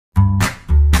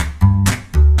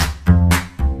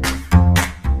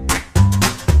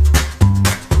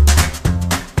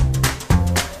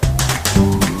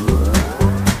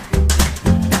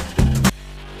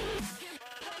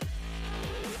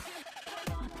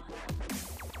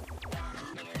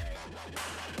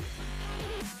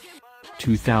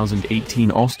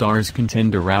2018 All-Stars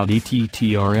Contender Audi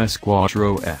TT RS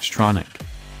Quattro S-tronic.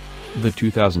 The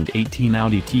 2018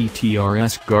 Audi TT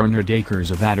RS garnered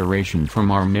acres of adoration from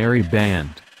our merry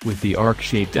band, with the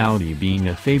arc-shaped Audi being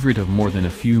a favorite of more than a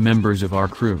few members of our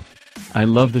crew. I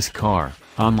love this car,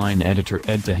 online editor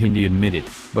Ed Tahaney admitted,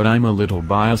 but I'm a little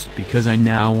biased because I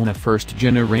now own a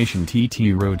first-generation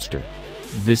TT Roadster.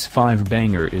 This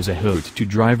 5-banger is a hoot to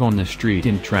drive on the street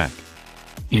and track.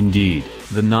 Indeed,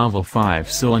 the novel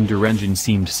 5-cylinder engine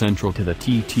seemed central to the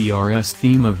TT RS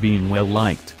theme of being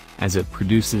well-liked, as it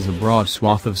produces a broad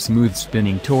swath of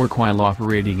smooth-spinning torque while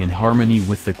operating in harmony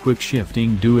with the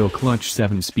quick-shifting dual-clutch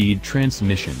 7-speed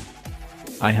transmission.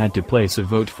 I had to place a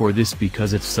vote for this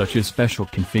because it's such a special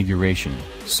configuration,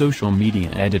 social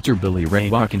media editor Billy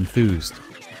Raybach enthused.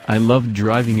 I loved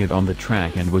driving it on the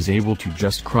track and was able to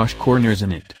just crush corners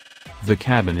in it. The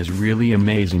cabin is really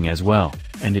amazing as well,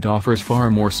 and it offers far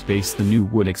more space than you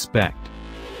would expect.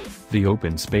 The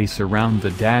open space around the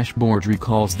dashboard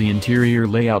recalls the interior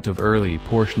layout of early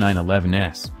Porsche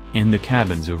 911s, and the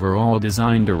cabin's overall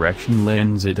design direction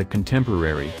lends it a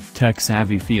contemporary,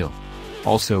 tech-savvy feel.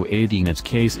 Also aiding its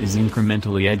case is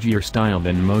incrementally edgier style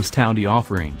than most Audi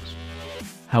offerings.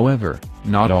 However,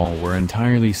 not all were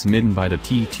entirely smitten by the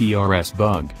TT RS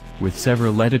bug, with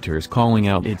several editors calling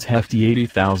out its hefty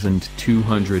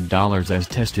 $80,200 as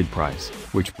tested price,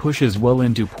 which pushes well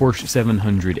into Porsche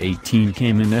 718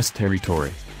 Cayman-S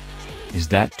territory. Is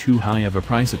that too high of a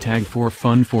price tag for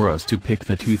fun for us to pick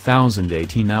the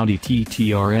 2018 Audi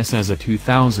TT RS as a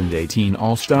 2018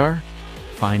 All-Star?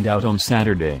 Find out on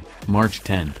Saturday, March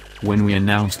 10, when we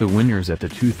announce the winners at the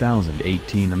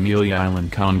 2018 Amelia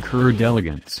Island Concours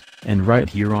d'Elegance, and right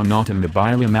here on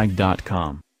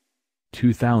automobilemag.com.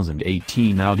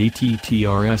 2018 Audi TT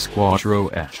RS Quattro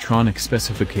S-tronic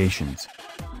specifications.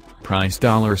 Price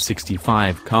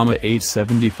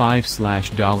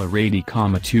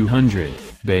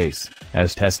 $65,875/$80,200, base,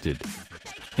 as tested.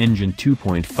 Engine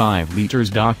 2.5 liters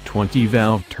stock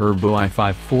 20-valve turbo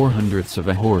i5 4/100ths of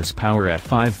a horsepower at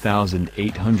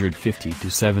 5,850 to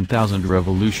 7,000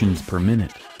 revolutions per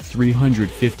minute,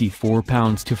 354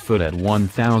 pounds-to-foot at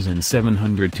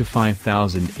 1,700 to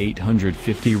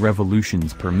 5,850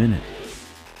 revolutions per minute.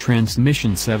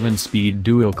 Transmission 7-speed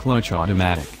dual-clutch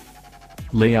automatic.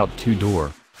 Layout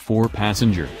 2-door,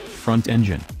 4-passenger, front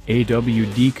engine,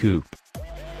 AWD coupe.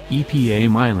 EPA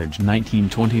mileage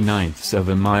 19/29ths of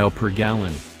a mile per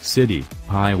gallon, city,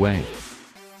 highway.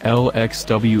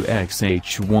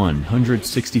 LXWXH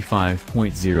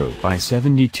 165.0 by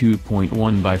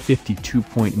 72.1 by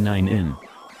 52.9 in.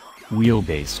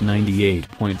 Wheelbase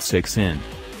 98.6 in.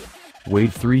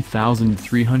 Weight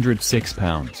 3,306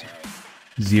 pounds.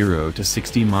 0 to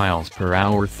 60 miles per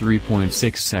hour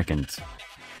 3.6 seconds.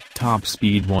 Top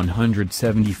speed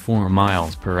 174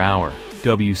 miles per hour,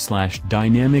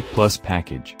 W/Dynamic Plus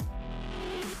package.